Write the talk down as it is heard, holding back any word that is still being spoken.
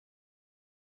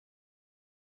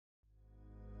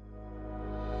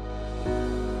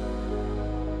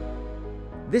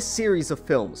This series of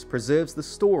films preserves the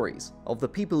stories of the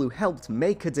people who helped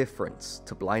make a difference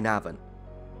to Blaenavon.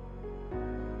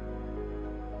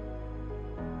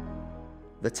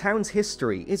 The town's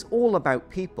history is all about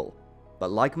people,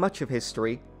 but like much of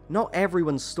history, not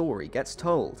everyone's story gets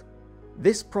told.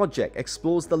 This project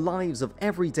explores the lives of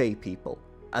everyday people,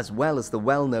 as well as the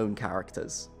well-known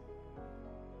characters.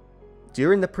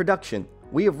 During the production,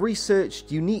 we have researched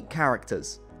unique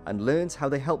characters and learned how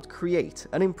they helped create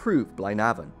and improve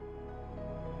Blaenavon.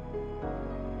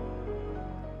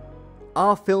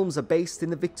 Our films are based in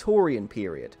the Victorian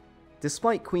period,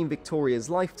 despite Queen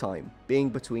Victoria's lifetime being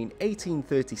between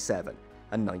 1837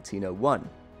 and 1901.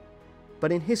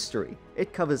 But in history,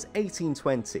 it covers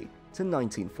 1820 to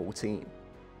 1914.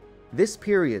 This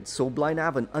period saw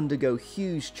Blaenavon undergo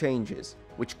huge changes,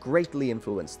 which greatly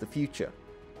influenced the future.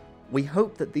 We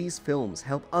hope that these films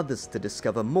help others to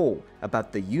discover more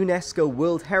about the UNESCO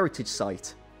World Heritage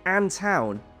Site and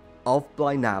town of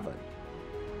Blaenavon.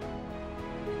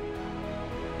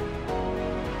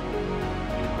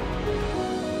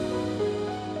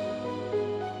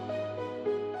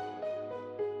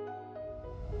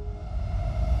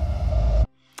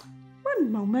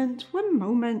 One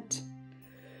moment.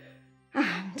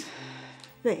 And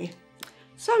there.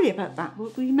 Sorry about that,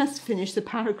 but we must finish the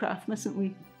paragraph, mustn't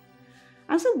we?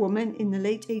 As a woman in the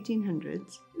late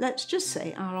 1800s, let's just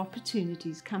say our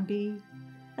opportunities can be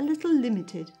a little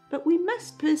limited, but we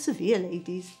must persevere,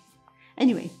 ladies.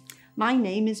 Anyway, my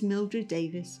name is Mildred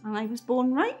Davis, and I was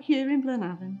born right here in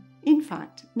Blaenavon. In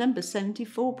fact, number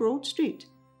 74 Broad Street.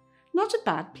 Not a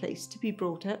bad place to be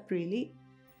brought up, really.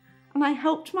 And I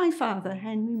helped my father,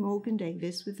 Henry Morgan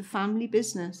Davis, with the family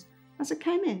business as a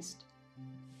chemist.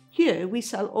 Here we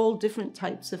sell all different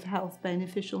types of health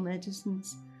beneficial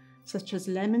medicines, such as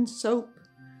lemon soap,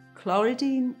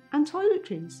 chlorodyne and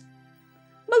toiletries.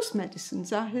 Most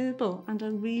medicines are herbal and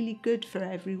are really good for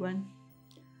everyone.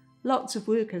 Lots of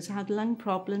workers had lung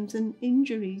problems and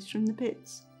injuries from the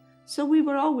pits, so we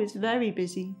were always very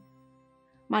busy.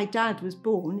 My dad was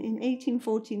born in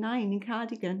 1849 in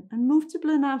Cardigan and moved to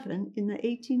Blaenavon in the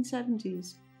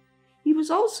 1870s. He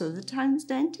was also the town's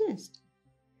dentist.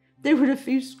 There were a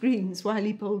few screams while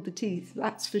he pulled the teeth,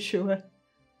 that's for sure.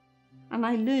 And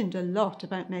I learned a lot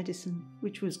about medicine,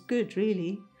 which was good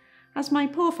really, as my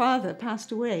poor father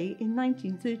passed away in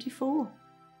 1934.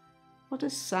 What a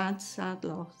sad, sad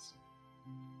loss.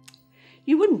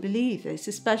 You wouldn't believe this,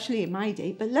 especially in my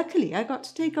day, but luckily I got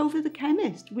to take over the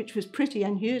chemist, which was pretty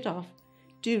unheard of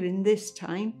during this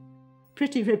time.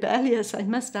 Pretty rebellious, I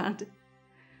must add.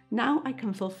 Now I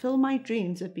can fulfill my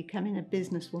dreams of becoming a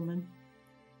businesswoman.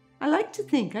 I like to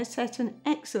think I set an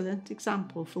excellent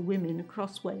example for women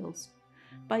across Wales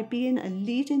by being a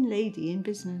leading lady in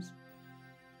business.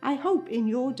 I hope in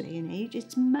your day and age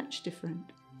it's much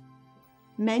different.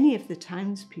 Many of the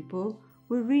townspeople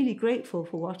were really grateful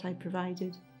for what I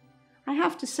provided. I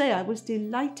have to say I was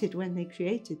delighted when they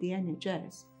created the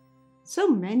NHS. So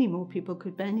many more people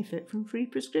could benefit from free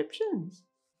prescriptions.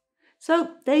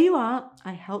 So there you are,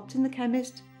 I helped in the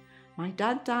chemist. My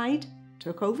dad died,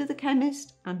 took over the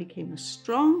chemist and became a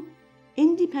strong,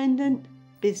 independent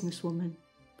businesswoman.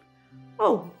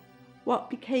 Oh,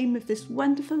 what became of this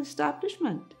wonderful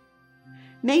establishment?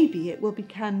 Maybe it will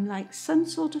become like some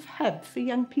sort of hub for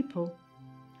young people.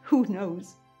 Who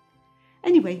knows?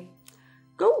 Anyway,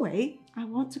 go away. I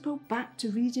want to go back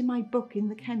to reading my book in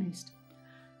the chemist.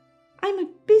 I'm a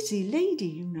busy lady,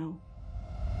 you know.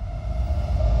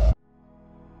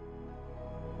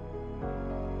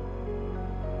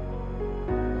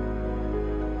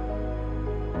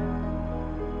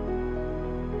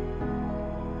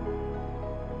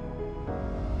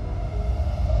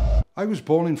 I was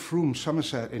born in Frome,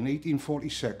 Somerset in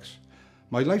 1846.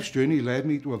 My life's journey led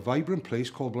me to a vibrant place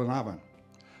called Blaenavon.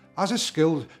 As a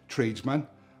skilled tradesman,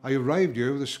 I arrived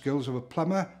here with the skills of a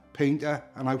plumber, painter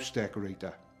and house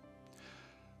decorator.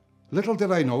 Little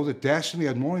did I know that destiny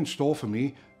had more in store for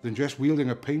me than just wielding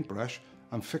a paintbrush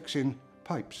and fixing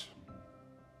pipes.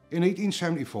 In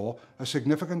 1874, a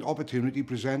significant opportunity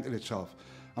presented itself,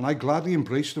 and I gladly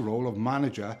embraced the role of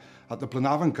manager at the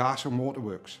Blaenavon Gas and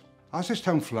Waterworks. As this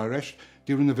town flourished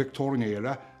during the Victorian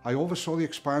era, I oversaw the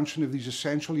expansion of these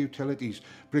essential utilities,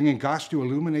 bringing gas to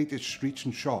illuminate its streets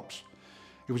and shops.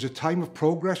 It was a time of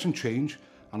progress and change,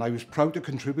 and I was proud to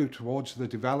contribute towards the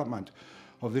development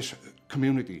of this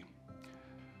community.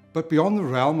 But beyond the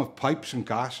realm of pipes and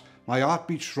gas, my heart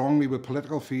beat strongly with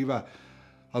political fever.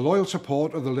 A loyal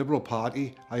supporter of the Liberal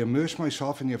Party, I immersed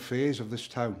myself in the affairs of this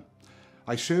town.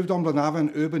 I served on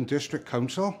Blaenavon Urban District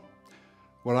Council,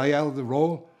 where I held the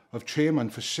role of chairman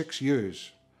for 6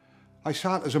 years. I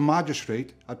sat as a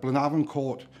magistrate at Blaenavon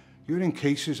Court hearing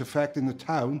cases affecting the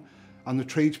town and the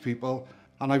tradespeople,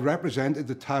 and I represented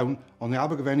the town on the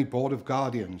Abergavenny Board of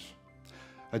Guardians,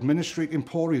 administrating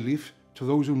poor relief to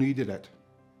those who needed it.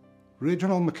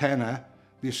 Reginald McKenna,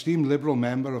 the esteemed Liberal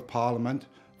Member of Parliament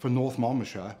for North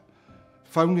Monmouthshire,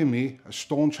 found in me a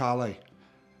staunch ally,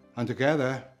 and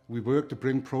together we worked to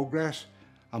bring progress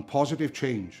and positive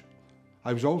change.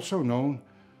 I was also known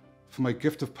for my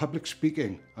gift of public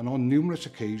speaking, and on numerous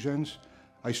occasions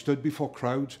I stood before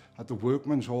crowds at the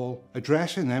Workmen's Hall,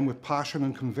 addressing them with passion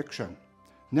and conviction.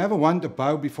 Never one to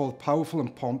bow before the powerful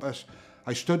and pompous,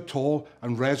 I stood tall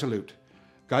and resolute,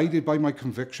 guided by my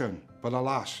conviction. But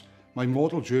alas, my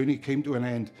mortal journey came to an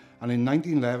end, and in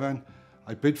 1911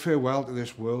 I bid farewell to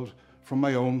this world from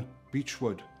my own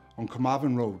Beechwood on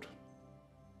Carmarthen Road.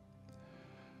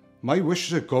 My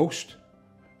wish as a ghost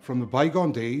from the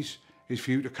bygone days is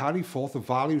for you to carry forth the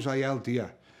values I held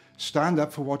dear. Stand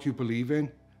up for what you believe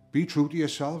in, be true to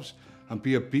yourselves, and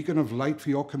be a beacon of light for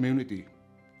your community.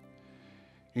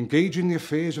 Engage in the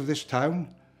affairs of this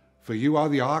town, for you are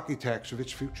the architects of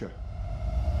its future.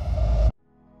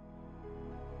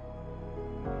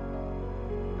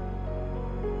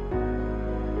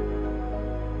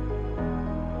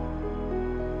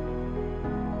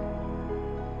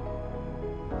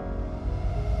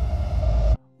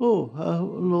 Oh,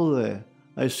 hello there.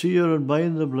 I see you're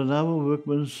admiring the Blaenavon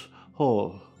Workmen's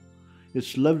Hall.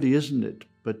 It's lovely, isn't it?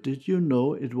 But did you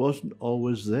know it wasn't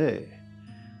always there?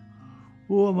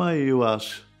 Who am I, you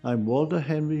ask? I'm Walter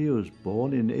Henry Hughes,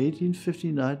 born in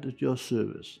 1859 at your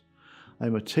service.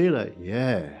 I'm a tailor,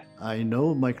 yeah. I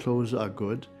know my clothes are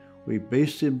good. We're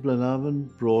based in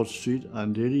Blaenavon, Broad Street,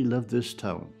 and really love this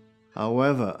town.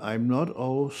 However, I'm not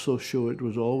also sure it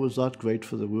was always that great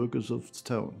for the workers of the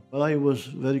town. I was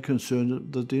very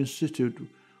concerned that the institute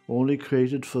only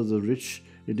created for the rich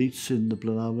elites in the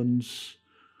Blaenavon's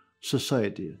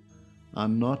society,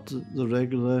 and not the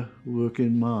regular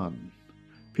working man.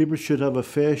 People should have a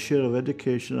fair share of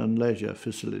education and leisure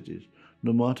facilities,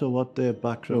 no matter what their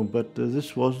background, but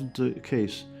this wasn't the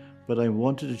case. But I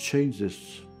wanted to change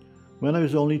this. When I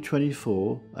was only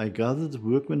 24, I gathered the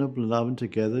workmen of Blaenavon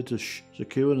together to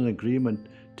secure an agreement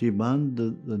to demand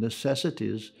the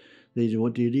necessities they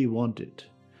really wanted.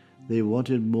 They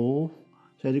wanted more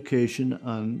education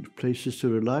and places to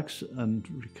relax and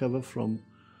recover from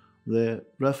their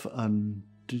rough and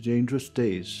dangerous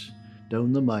days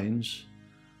down the mines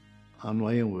and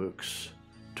ironworks.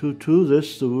 To do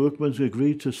this, the workmen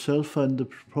agreed to self-fund the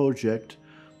project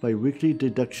by weekly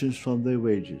deductions from their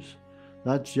wages.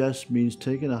 That just means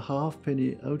taking a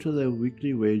halfpenny out of their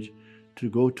weekly wage to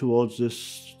go towards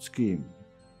this scheme.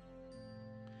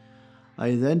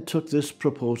 I then took this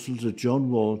proposal to John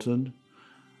Walton,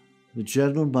 the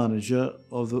general manager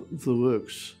of the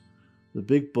works, the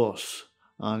big boss,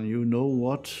 and you know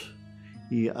what?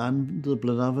 He and the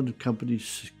Blaenavon company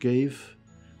gave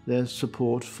their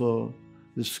support for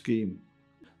this scheme.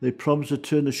 They promised to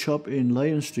turn the shop in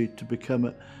Lion Street to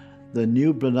become the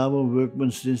new Blaenavon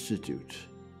Workmen's Institute.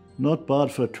 Not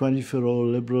bad for a 24-year-old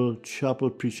liberal chapel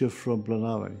preacher from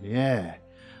Blaenavon. Yeah,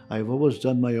 I've always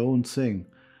done my own thing.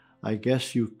 I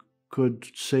guess you could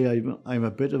say I'm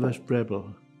a bit of a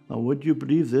rebel. And would you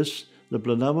believe this? The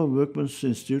Blaenavon Workmen's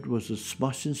Institute was a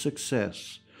smashing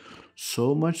success.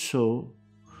 So much so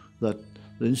that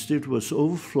the institute was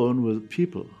overflowing with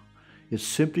people. It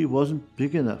simply wasn't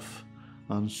big enough,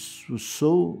 and was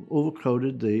so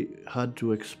overcrowded they had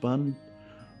to expand.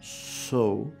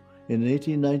 So in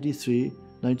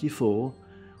 1893-94,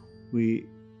 we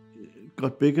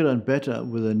got bigger and better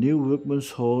with a new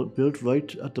workmen's hall built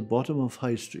right at the bottom of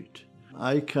High Street.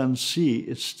 I can see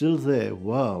it's still there.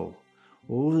 Wow!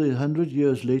 Over 100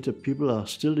 years later, people are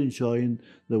still enjoying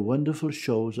the wonderful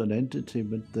shows and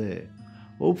entertainment there.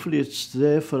 Hopefully it's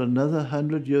there for another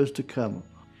 100 years to come.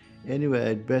 Anyway,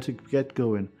 I'd better get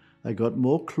going. I got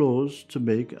more clothes to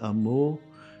make and more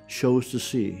shows to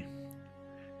see.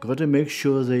 Got to make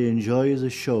sure they enjoy the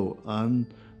show and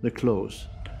the clothes.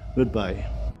 Goodbye.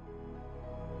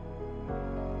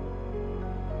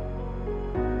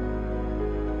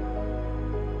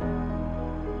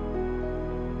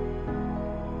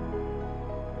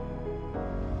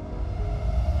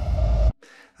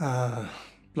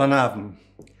 Blaenavon,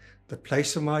 the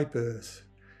place of my birth.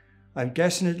 I'm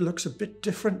guessing it looks a bit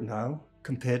different now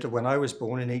compared to when I was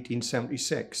born in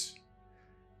 1876.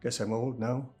 Guess I'm old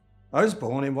now. I was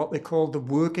born in what they called the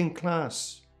working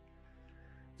class.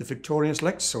 The Victorians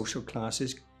liked social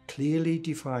classes clearly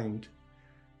defined.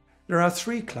 There are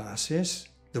three classes: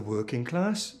 the working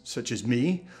class, such as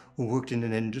me, who worked in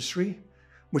an industry,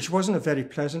 which wasn't a very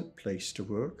pleasant place to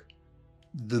work.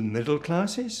 The middle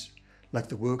classes, like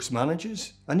the works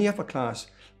managers, and the upper class,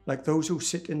 like those who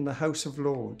sit in the House of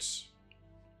Lords.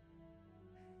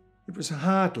 It was a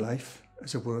hard life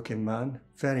as a working man,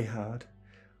 very hard,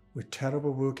 with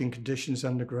terrible working conditions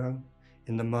underground,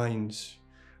 in the mines,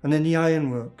 and in the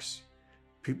ironworks.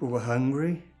 People were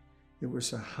hungry. It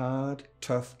was a hard,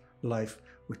 tough life,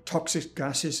 with toxic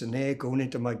gases and air going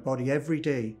into my body every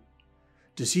day.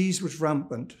 Disease was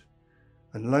rampant,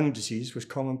 and lung disease was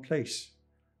commonplace.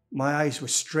 My eyes were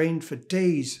strained for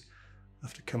days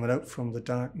after coming out from the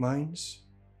dark mines.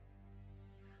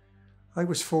 I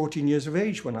was 14 years of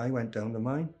age when I went down the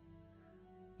mine,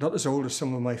 not as old as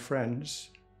some of my friends.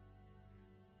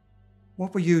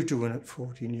 What were you doing at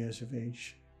 14 years of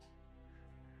age?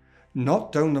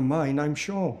 Not down the mine, I'm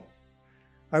sure.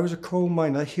 I was a coal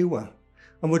miner hewer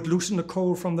and would loosen the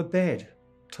coal from the bed.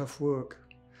 Tough work.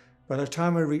 By the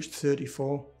time I reached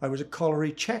 34, I was a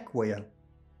colliery check weigher.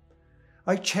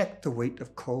 I checked the weight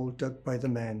of coal dug by the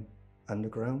men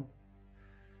underground.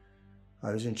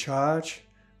 I was in charge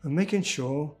of making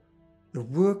sure the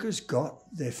workers got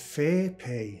their fair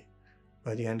pay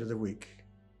by the end of the week.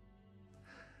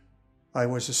 I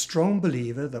was a strong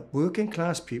believer that working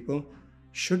class people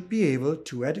should be able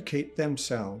to educate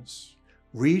themselves,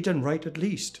 read and write at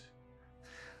least.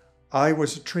 I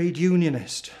was a trade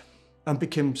unionist and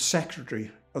became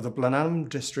secretary of the Blaenavon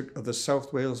district of the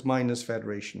South Wales Miners'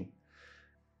 Federation.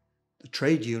 The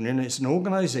trade union is an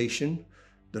organisation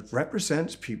that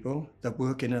represents people that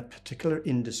work in a particular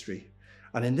industry,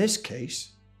 and in this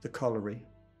case, the colliery.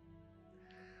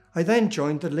 I then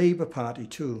joined the Labour Party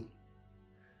too.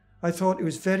 I thought it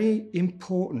was very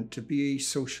important to be a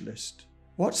socialist.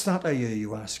 What's that, I hear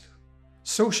you ask?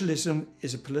 Socialism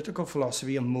is a political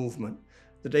philosophy and movement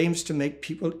that aims to make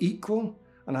people equal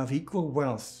and have equal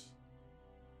wealth.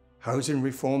 Housing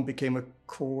reform became a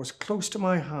cause close to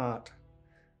my heart.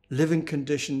 Living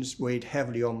conditions weighed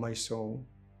heavily on my soul.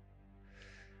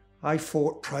 I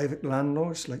fought private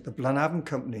landlords like the Blaenavon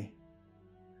Company,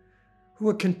 who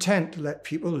were content to let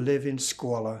people live in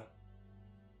squalor.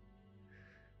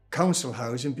 Council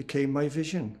housing became my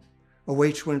vision, a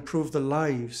way to improve the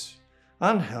lives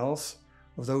and health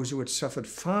of those who had suffered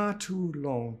far too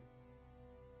long.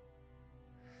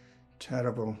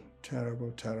 Terrible,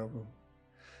 terrible, terrible.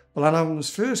 Blaenavon's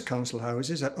first council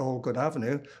houses at Allgood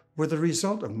Avenue were the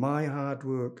result of my hard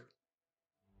work.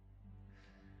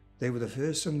 They were the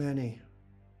first of many.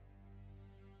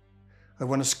 I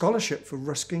won a scholarship for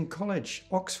Ruskin College,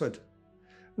 Oxford,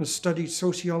 and studied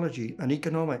sociology and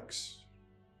economics.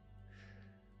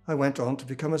 I went on to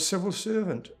become a civil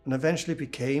servant and eventually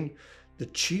became the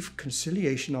Chief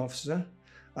Conciliation Officer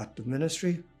at the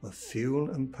Ministry of Fuel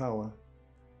and Power.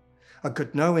 I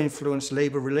could now influence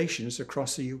labour relations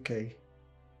across the UK.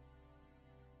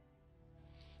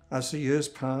 As the years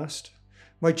passed,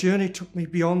 my journey took me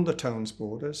beyond the town's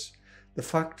borders. The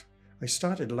fact I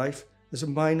started life as a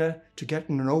miner to get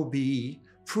an OBE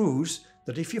proves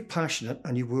that if you're passionate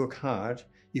and you work hard,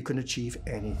 you can achieve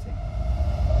anything.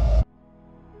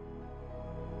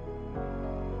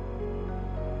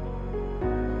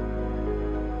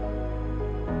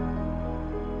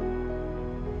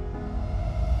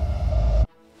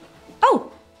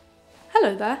 Oh!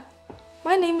 Hello there.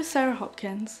 My name is Sarah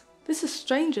Hopkins. This is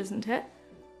strange, isn't it?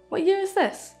 What year is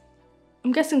this?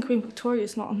 I'm guessing Queen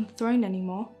Victoria's not on the throne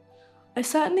anymore. I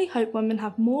certainly hope women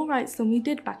have more rights than we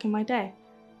did back in my day.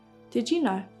 Did you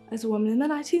know, as a woman in the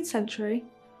 19th century,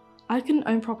 I couldn't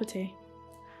own property?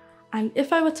 And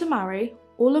if I were to marry,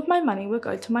 all of my money would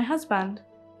go to my husband.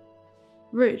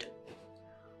 Rude.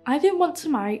 I didn't want to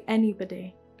marry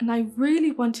anybody, and I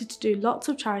really wanted to do lots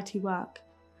of charity work.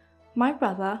 My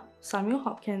brother, Samuel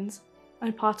Hopkins,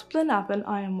 and part of Blaenavon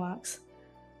Ironworks.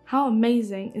 How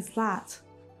amazing is that?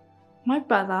 My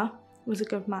brother was a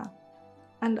good man,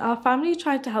 and our family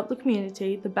tried to help the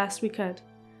community the best we could.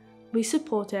 We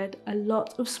supported a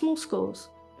lot of small schools,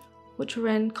 which were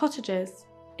in cottages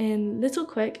in Little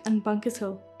Quick and Bunkers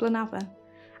Hill, Blaenavon,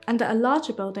 and at a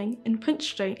larger building in Prince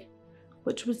Street,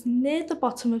 which was near the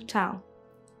bottom of town,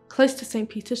 close to St.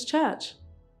 Peter's Church.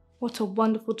 What a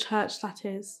wonderful church that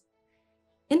is.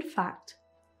 In fact,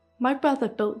 my brother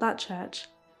built that church.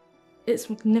 It's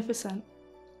magnificent.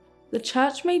 The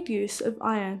church made use of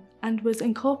iron and was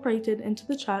incorporated into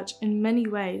the church in many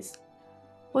ways.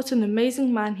 What an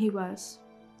amazing man he was.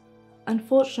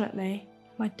 Unfortunately,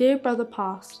 my dear brother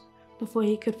passed before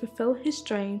he could fulfill his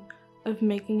dream of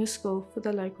making a school for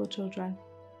the local children.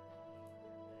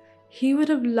 He would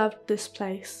have loved this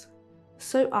place,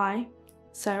 so I,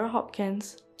 Sarah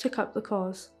Hopkins, took up the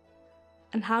cause.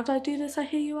 And how did I do this, I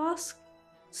hear you ask?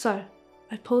 So,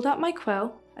 I pulled out my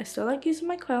quill, I still like using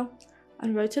my quill,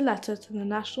 and wrote a letter to the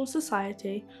National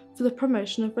Society for the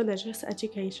Promotion of Religious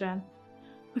Education.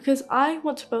 Because I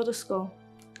want to build a school.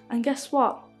 And guess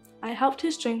what? I helped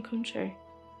his dream come true.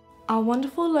 Our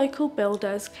wonderful local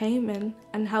builders came in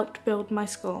and helped build my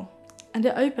school. And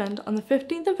it opened on the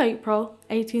 15th of April,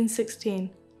 1816.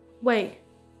 Wait.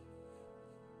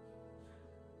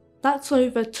 That's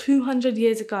over 200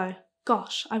 years ago.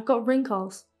 Gosh, I've got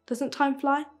wrinkles. Doesn't time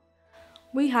fly?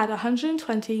 We had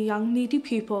 120 young needy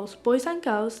pupils, boys and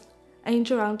girls,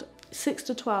 aged around 6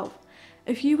 to 12.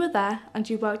 If you were there and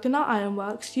you worked in our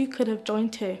ironworks, you could have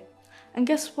joined too. And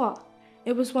guess what?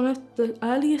 It was one of the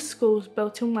earliest schools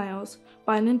built in Wales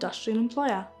by an industrial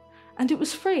employer. And it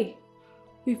was free.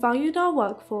 We valued our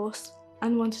workforce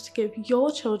and wanted to give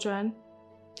your children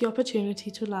the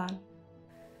opportunity to learn.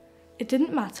 It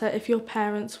didn't matter if your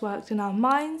parents worked in our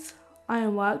mines,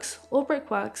 ironworks or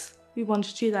brickworks, we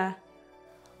wanted you there.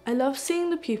 I loved seeing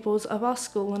the pupils of our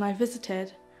school when I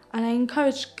visited, and I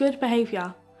encouraged good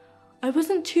behaviour. I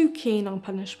wasn't too keen on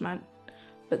punishment,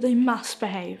 but they must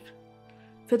behave.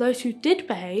 For those who did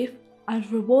behave,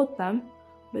 I'd reward them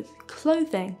with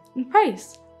clothing and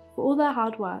praise for all their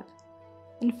hard work.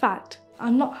 In fact,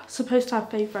 I'm not supposed to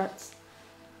have favourites,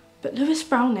 but Lewis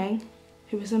Browning,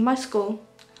 who was in my school,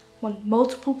 won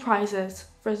multiple prizes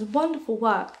for his wonderful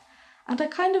work, and I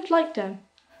kind of liked him.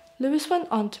 Lewis went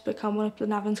on to become one of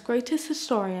Blaenavon's greatest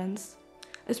historians.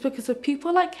 It's because of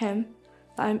people like him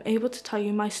that I'm able to tell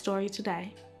you my story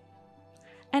today.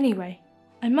 Anyway,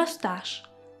 I must dash.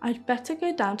 I'd better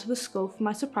go down to the school for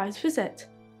my surprise visit.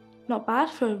 Not bad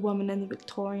for a woman in the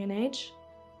Victorian age.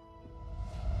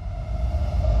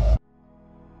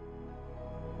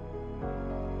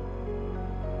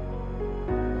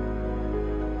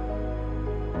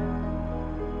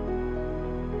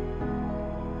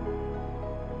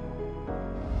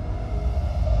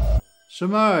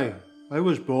 Samai, I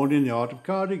was born in the Art of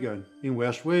Cardigan in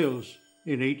West Wales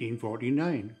in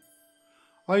 1849.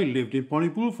 I lived in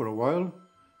Pontypool for a while,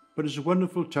 but it's a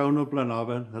wonderful town of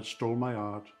Blaenavon that stole my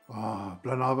heart.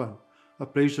 Blaenavon, a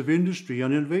place of industry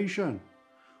and innovation,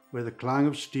 where the clang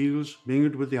of steels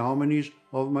mingled with the harmonies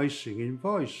of my singing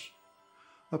voice.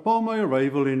 Upon my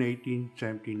arrival in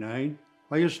 1879,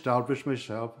 I established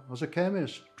myself as a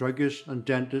chemist, druggist and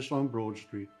dentist on Broad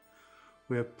Street,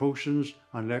 where potions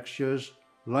and lectures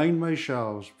lined my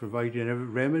shelves,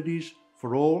 providing remedies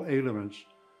for all ailments.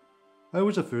 I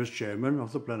was the first chairman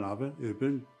of the Blaenavon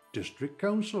Urban District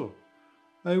Council.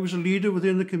 I was a leader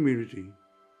within the community.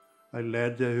 I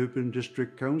led the Urban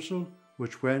District Council,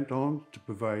 which went on to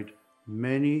provide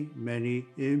many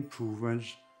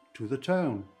improvements to the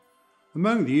town.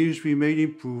 Among these, we made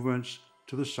improvements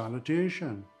to the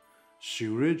sanitation,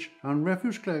 sewerage and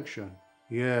refuse collection.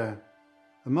 Yeah,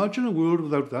 imagine a world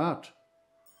without that.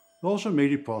 It also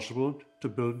made it possible to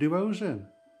build new housing,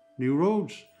 new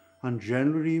roads, and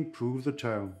generally improve the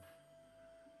town.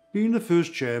 Being the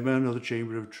first chairman of the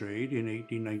Chamber of Trade in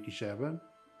 1897,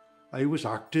 I was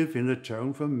active in the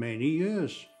town for many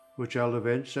years, which held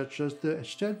events such as the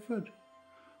Eisteddfod.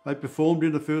 I performed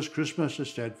in the first Christmas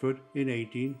Eisteddfod in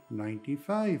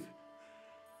 1895.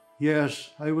 Yes,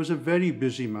 I was a very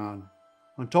busy man.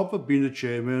 On top of being the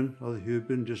chairman of the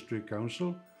Urban District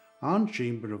Council and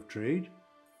Chamber of Trade,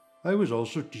 I was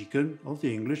also deacon of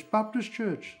the English Baptist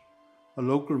Church, a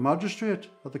local magistrate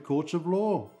at the Courts of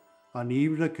Law, and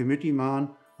even a committee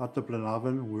man at the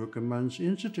Blaenavon Workmen's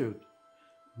Institute.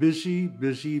 Busy.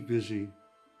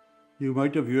 You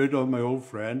might have heard of my old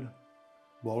friend,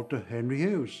 Walter Henry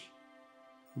Hughes,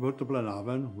 about the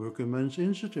Blaenavon Workmen's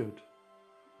Institute.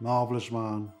 Marvellous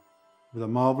man, with a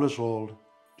marvellous hall.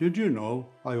 Did you know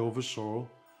I oversaw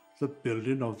the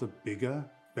building of the bigger,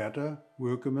 better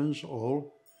Workmen's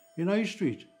Hall in High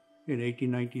Street in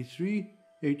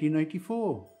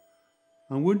 1893-1894?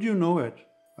 And would you know it,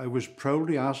 I was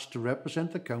proudly asked to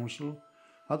represent the council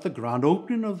at the grand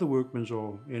opening of the Workmen's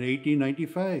Hall in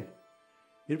 1895.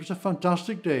 It was a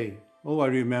fantastic day. Oh, I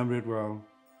remember it well.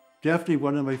 Definitely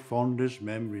one of my fondest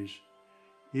memories.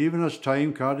 Even as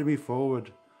time carried me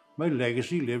forward, my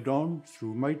legacy lived on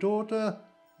through my daughter,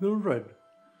 Mildred.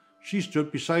 She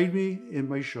stood beside me in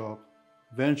my shop,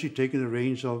 eventually taking the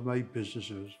reins of my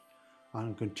businesses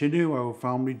and continue our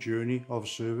family journey of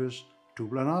service to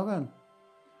Blaenavon.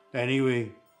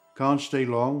 Anyway, can't stay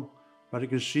long, but I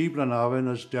can see Blaenavon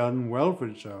has done well for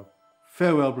itself.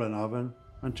 Farewell, Blaenavon,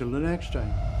 until the next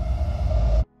time.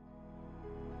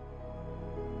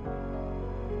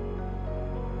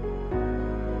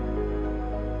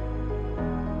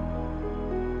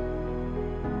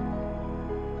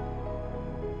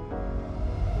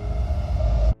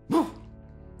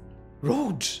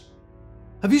 Roads!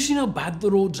 Have you seen how bad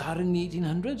the roads are in the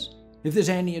 1800s? if there's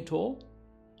any at all.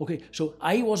 Okay, so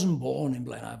I wasn't born in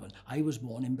Blaenavon. I was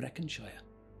born in Breconshire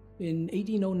in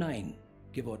 1809,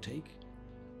 give or take.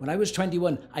 When I was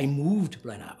 21, I moved to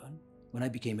Blaenavon when I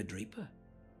became a draper.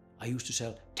 I used to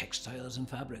sell textiles and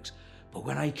fabrics. But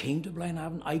when I came to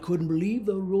Blaenavon, I couldn't believe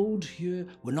the roads here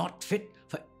were not fit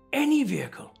for any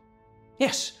vehicle.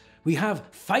 Yes, we have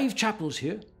 5 chapels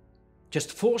here,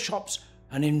 just 4 shops,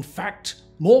 and in fact,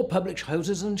 more public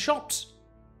houses than shops,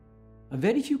 and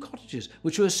very few cottages,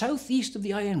 which were southeast of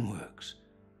the ironworks.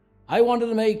 I wanted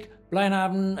to make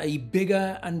Blaenavon a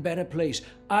bigger and better place.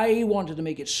 I wanted to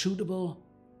make it suitable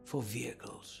for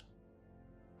vehicles.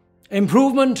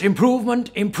 Improvement,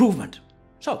 improvement, improvement.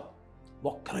 So,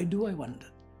 what could I do, I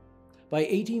wondered. By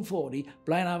 1840,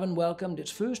 Blaenavon welcomed its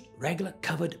first regular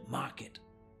covered market.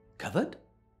 Covered?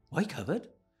 Why covered?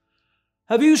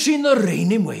 Have you seen the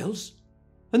rain in Wales?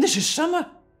 And this is summer.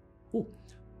 Oh,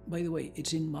 by the way,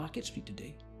 it's in Market Street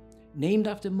today, named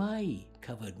after my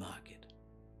covered market.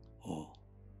 Oh,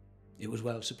 it was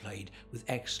well supplied with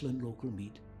excellent local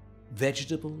meat,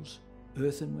 vegetables,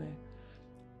 earthenware.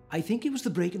 I think it was the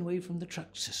breaking away from the truck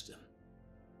system.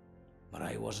 But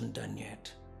I wasn't done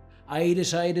yet. I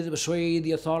decided to persuade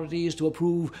the authorities to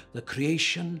approve the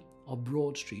creation of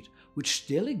Broad Street, which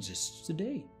still exists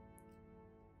today,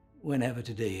 whenever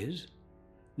today is,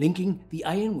 linking the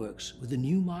ironworks with the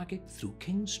new market through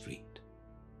King Street.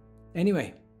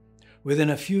 Anyway,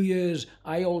 within a few years,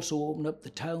 I also opened up the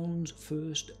town's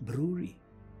first brewery.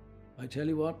 I tell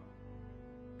you what,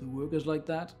 the workers like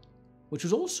that, which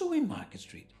was also in Market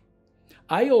Street.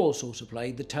 I also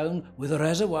supplied the town with a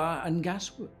reservoir and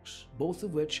gasworks, both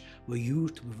of which were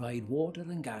used to provide water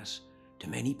and gas to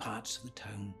many parts of the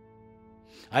town.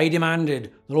 I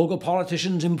demanded the local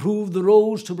politicians improve the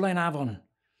roads to Blaenavon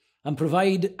and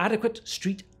provide adequate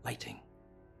street lighting.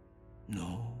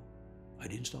 No, I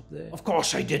didn't stop there. Of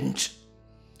course I didn't.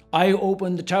 I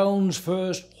opened the town's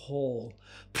first hall,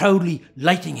 proudly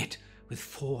lighting it with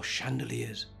 4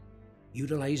 chandeliers,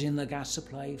 utilising the gas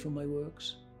supply from my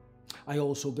works. I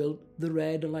also built the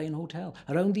Red Lion Hotel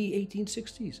around the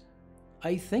 1860s.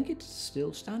 I think it's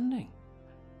still standing.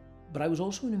 But I was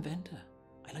also an inventor.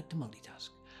 I like to multitask.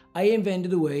 I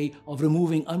invented a way of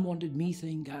removing unwanted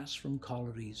methane gas from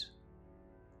collieries.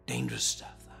 Dangerous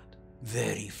stuff, that.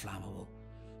 Very flammable.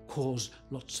 Caused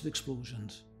lots of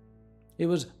explosions. It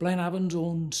was Blaenavon's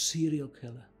own serial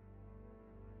killer.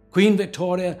 Queen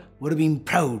Victoria would have been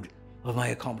proud of my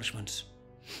accomplishments.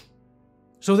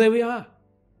 So there we are.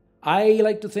 I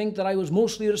like to think that I was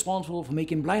mostly responsible for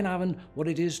making Blaenavon what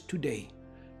it is today.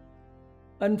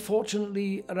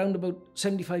 Unfortunately, around about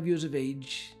 75 years of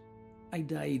age, I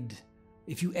died.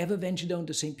 If you ever venture down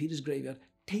to St. Peter's graveyard,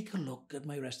 take a look at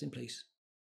my resting place.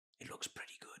 It looks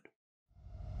pretty good.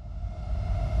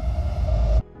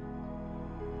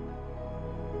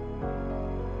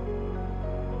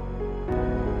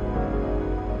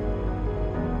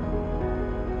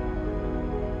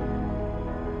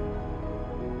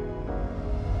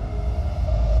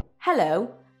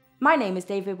 Hello, my name is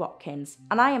David Watkins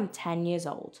and I am 10 years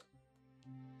old.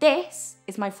 This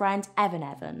is my friend Evan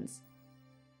Evans.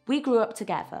 We grew up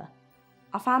together.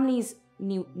 Our families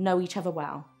know each other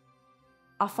well.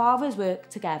 Our fathers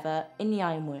worked together in the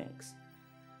ironworks.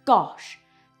 Gosh,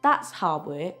 that's hard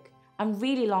work and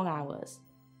really long hours.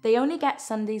 They only get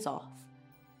Sundays off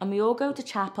and we all go to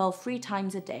chapel 3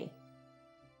 times a day.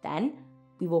 Then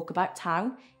we walk about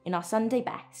town in our Sunday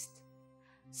best.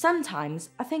 Sometimes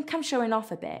I think I'm showing off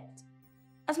a bit.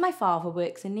 As my father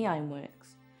works in the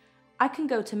ironworks, I can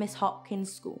go to Miss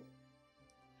Hopkins' school.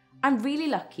 I'm really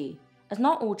lucky, as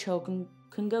not all children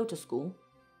can go to school.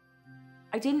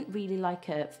 I didn't really like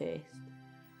it at first,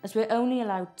 as we're only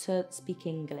allowed to speak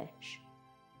English.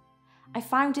 I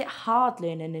found it hard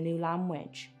learning a new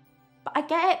language, but I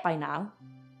get it by now.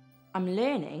 I'm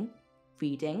learning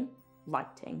reading,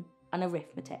 writing, and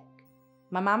arithmetic.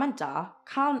 My mum and dad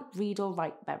can't read or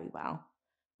write very well.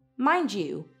 Mind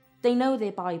you, they know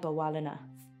their Bible well enough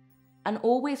and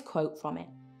always quote from it,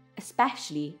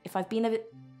 especially if I've been a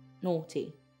bit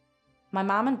naughty. My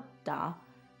mum and dad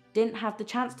didn't have the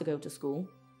chance to go to school.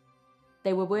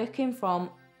 They were working from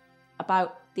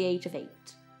about the age of 8.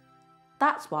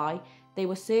 That's why they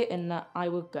were certain that I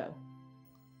would go.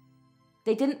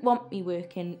 They didn't want me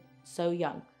working so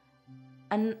young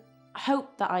and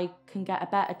hope that I can get a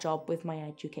better job with my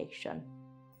education.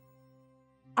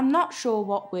 I'm not sure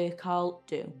what work I'll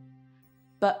do,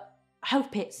 but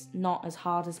hope it's not as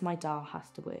hard as my dad has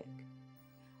to work.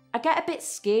 I get a bit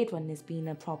scared when there's been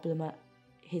a problem at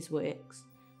his works,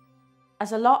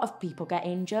 as a lot of people get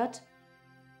injured.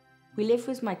 We live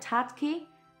with my tadki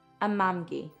and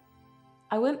mamgi.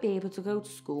 I won't be able to go to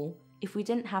school if we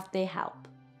didn't have their help.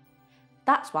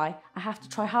 That's why I have to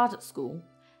try hard at school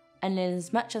and learn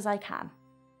as much as I can.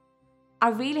 I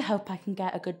really hope I can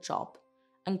get a good job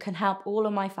and can help all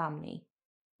of my family.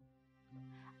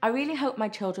 I really hope my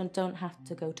children don't have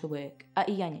to go to work at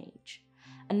a young age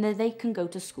and that they can go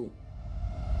to school.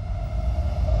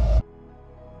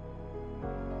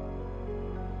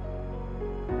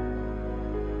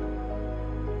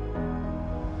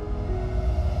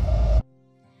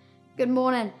 Good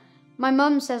morning. My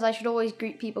mum says I should always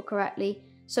greet people correctly,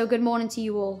 so good morning to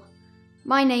you all.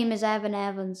 My name is Evan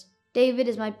Evans. David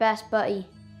is my best buddy.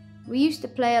 We used to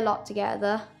play a lot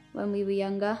together when we were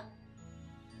younger,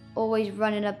 always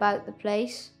running about the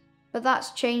place, but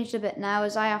that's changed a bit now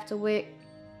as I have to work.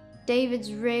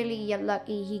 David's really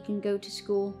lucky he can go to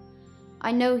school.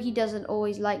 I know he doesn't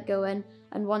always like going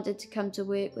and wanted to come to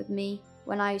work with me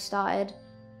when I started,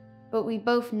 but we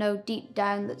both know deep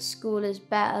down that school is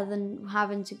better than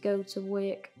having to go to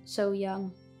work so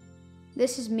young.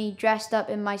 This is me dressed up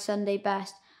in my Sunday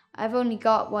best. I've only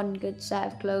got one good set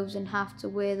of clothes and have to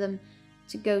wear them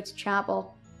to go to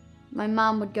chapel. My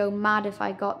mum would go mad if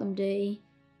I got them dirty.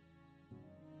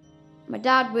 My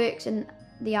dad works in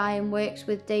the ironworks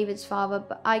with David's father,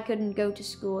 but I couldn't go to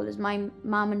school as my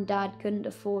mum and dad couldn't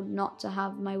afford not to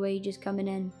have my wages coming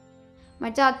in. My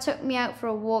dad took me out for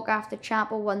a walk after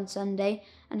chapel one Sunday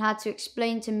and had to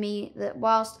explain to me that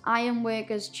whilst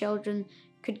ironworkers' children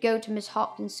could go to Miss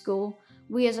Hopkins' school,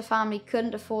 we as a family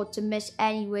couldn't afford to miss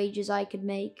any wages I could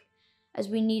make, as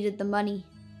we needed the money.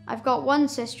 I've got one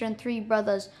sister and 3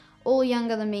 brothers, all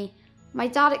younger than me. My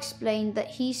dad explained that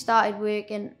he started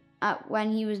working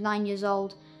when he was 9 years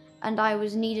old, and I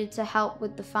was needed to help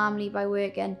with the family by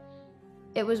working.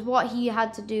 It was what he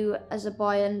had to do as a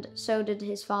boy, and so did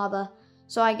his father.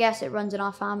 So I guess it runs in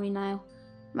our family now.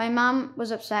 My mum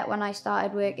was upset when I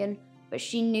started working, but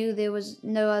she knew there was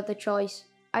no other choice.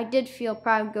 I did feel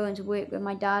proud going to work with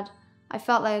my dad. I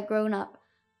felt like a grown-up,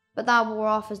 but that wore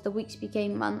off as the weeks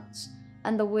became months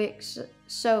and the work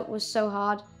was so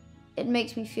hard. It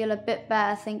makes me feel a bit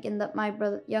better thinking that my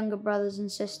younger brothers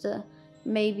and sister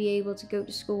may be able to go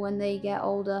to school when they get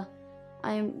older.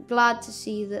 I am glad to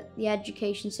see that the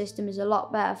education system is a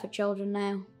lot better for children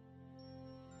now.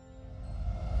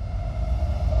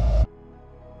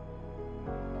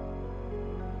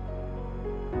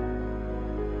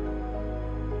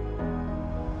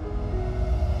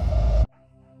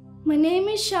 My name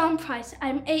is Sean Price.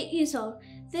 I'm 8 years old.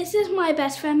 This is my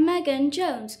best friend Megan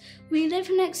Jones. We live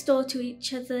next door to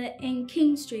each other in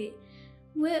King Street.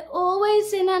 We're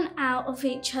always in and out of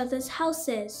each other's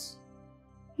houses.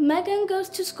 Megan goes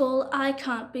to school, I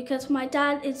can't because my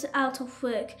dad is out of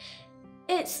work.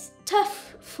 It's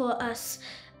tough for us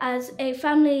as a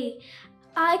family.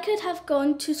 I could have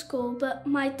gone to school, but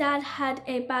my dad had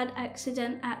a bad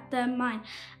accident at the mine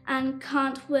and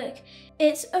can't work.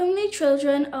 It's only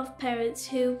children of parents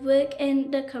who work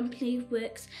in the company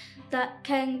works that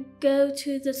can go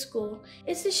to the school.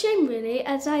 It's a shame really,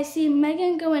 as I see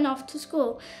Megan going off to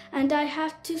school and I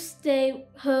have to stay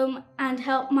home and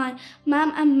help my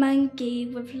mum and Mangy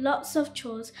with lots of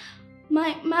chores.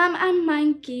 My mum and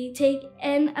Mangy take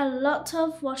in a lot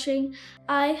of washing.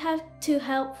 I have to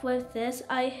help with this.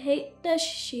 I hate the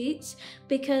sheets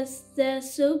because they're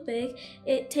so big.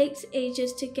 It takes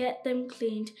ages to get them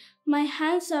cleaned. My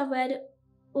hands are red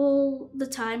all the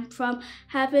time from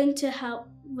having to help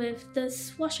with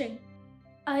this washing.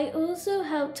 I also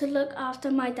help to look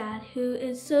after my dad, who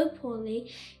is so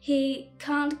poorly he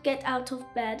can't get out of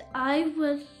bed. I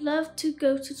would love to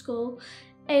go to school.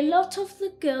 A lot of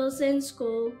the girls in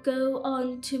school go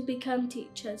on to become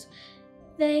teachers.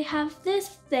 They have this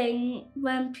thing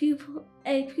when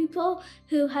a pupil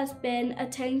who has been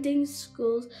attending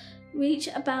schools reach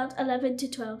about 11 to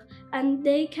 12 and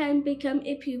they can become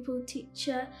a pupil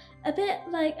teacher, a bit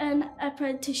like an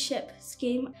apprenticeship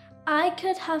scheme. I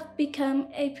could have become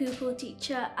a pupil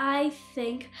teacher. I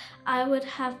think I would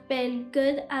have been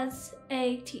good as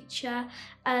a teacher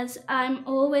as I'm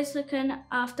always looking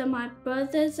after my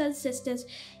brothers and sisters.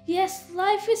 Yes,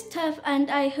 life is tough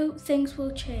and I hope things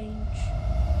will change.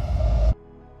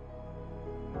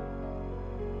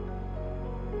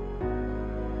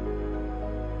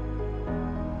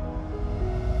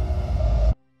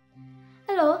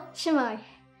 Hello, Shemai.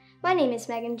 My name is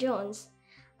Megan Jones.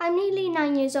 I'm nearly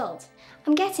 9 years old.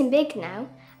 I'm getting big now.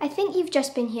 I think you've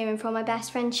just been hearing from my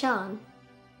best friend Sean.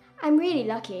 I'm really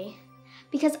lucky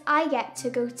because I get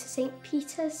to go to St.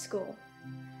 Peter's School.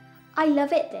 I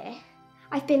love it there.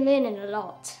 I've been learning a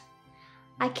lot.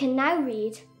 I can now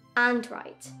read and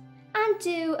write and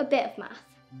do a bit of math.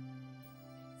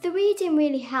 The reading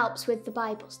really helps with the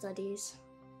Bible studies,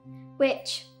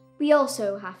 which we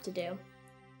also have to do.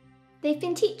 They've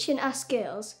been teaching us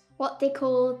girls what they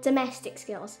call domestic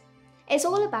skills. It's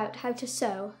all about how to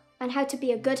sew and how to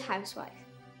be a good housewife.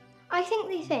 I think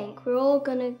they think we're all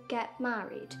gonna get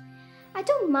married. I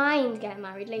don't mind getting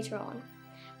married later on,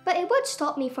 but it would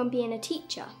stop me from being a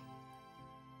teacher.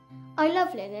 I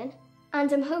love linen,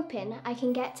 and I'm hoping I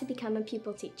can get to become a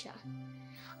pupil teacher.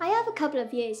 I have a couple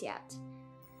of years yet,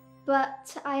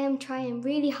 but I am trying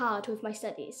really hard with my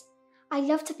studies. I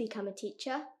love to become a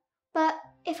teacher, but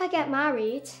if I get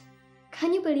married,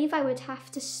 can you believe I would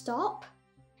have to stop?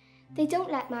 They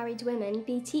don't let married women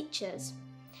be teachers.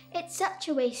 It's such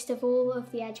a waste of all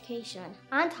of the education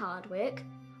and hard work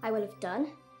I will have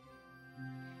done.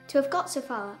 To have got so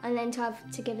far and then to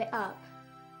have to give it up.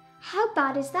 How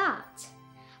bad is that?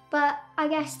 But I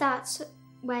guess that's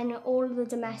when all the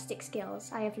domestic skills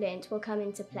I have learnt will come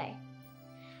into play.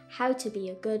 How to be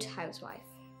a good housewife.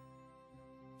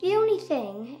 The only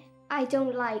thing I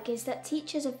don't like is that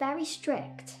teachers are very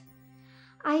strict.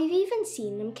 I've even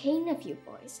seen them cane a few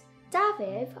boys.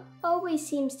 David always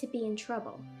seems to be in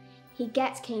trouble. He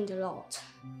gets caned a lot.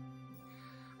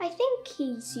 I think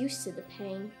he's used to the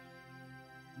pain.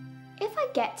 If I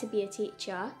get to be a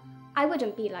teacher, I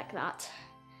wouldn't be like that.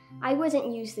 I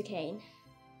wouldn't use the cane.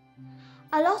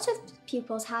 A lot of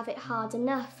pupils have it hard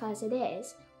enough as it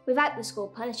is, without the school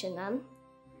punishing them.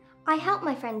 I help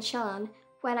my friend Sian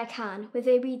when I can with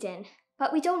her reading,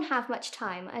 but we don't have much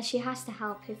time as she has to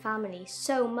help her family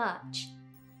so much.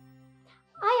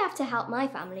 I have to help my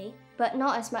family, but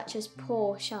not as much as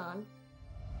poor Sian.